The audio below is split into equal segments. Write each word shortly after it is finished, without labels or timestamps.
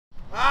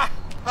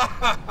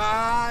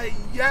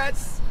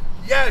Yes,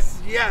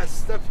 yes,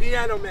 yes, the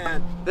Piano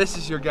Man. This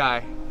is your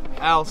guy,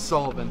 Al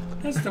Sullivan.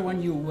 That's the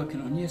one you were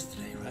working on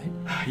yesterday, right?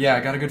 Yeah, I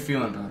got a good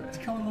feeling about it. It's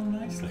coming along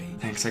nicely.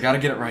 Thanks, I gotta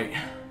get it right.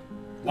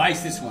 Why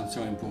is this one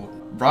so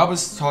important? Rob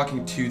was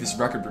talking to this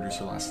record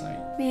producer last night.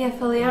 Mia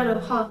Filiano,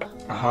 huh?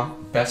 Uh-huh.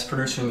 Best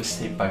producer in the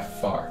state by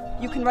far.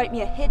 You can write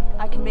me a hit,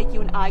 I can make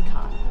you an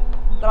icon.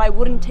 But I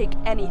wouldn't take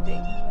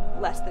anything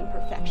less than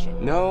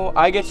perfection. No,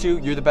 I get you.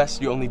 You're the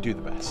best. You only do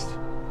the best.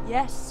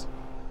 Yes.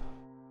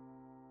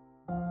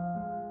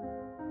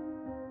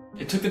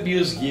 It took the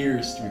Beatles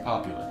years to be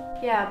popular.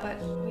 Yeah,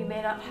 but we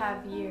may not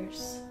have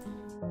years.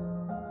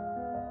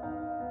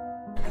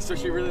 So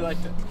she really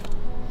liked it.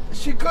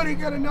 She couldn't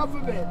get enough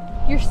of it.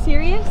 You're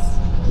serious?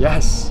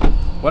 Yes.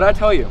 What'd I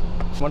tell you?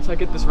 Once I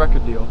get this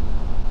record deal,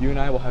 you and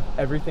I will have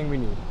everything we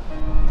need.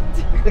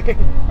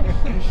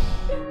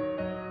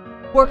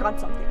 Work on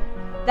something.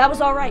 That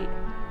was all right.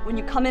 When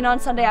you come in on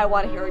Sunday, I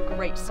want to hear a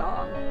great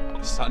song.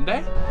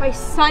 Sunday? By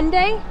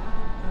Sunday?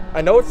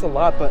 I know it's a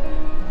lot, but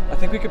I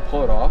think we could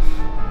pull it off.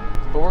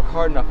 If I work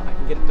hard enough, I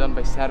can get it done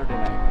by Saturday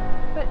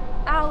night. But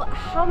Al,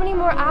 how many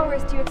more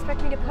hours do you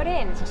expect me to put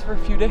in? Just for a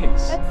few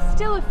days. That's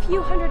still a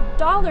few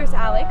 $100s,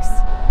 Alex.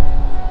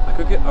 I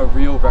could get a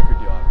real record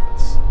deal out of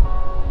this.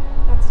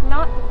 That's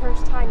not the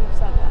first time you've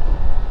said that.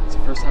 It's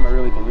the first time I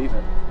really believe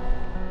it.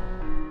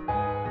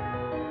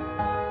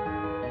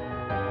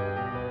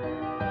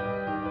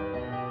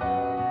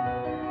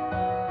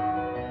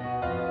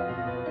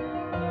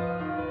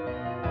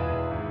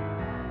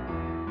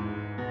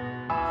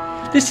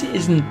 This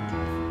isn't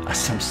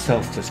some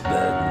selfless burden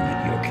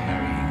that you're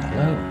carrying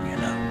alone, you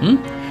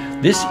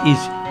know. This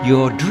is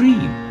your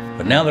dream.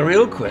 But now the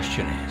real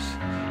question is,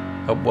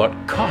 at what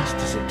cost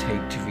does it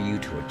take for you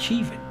to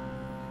achieve it?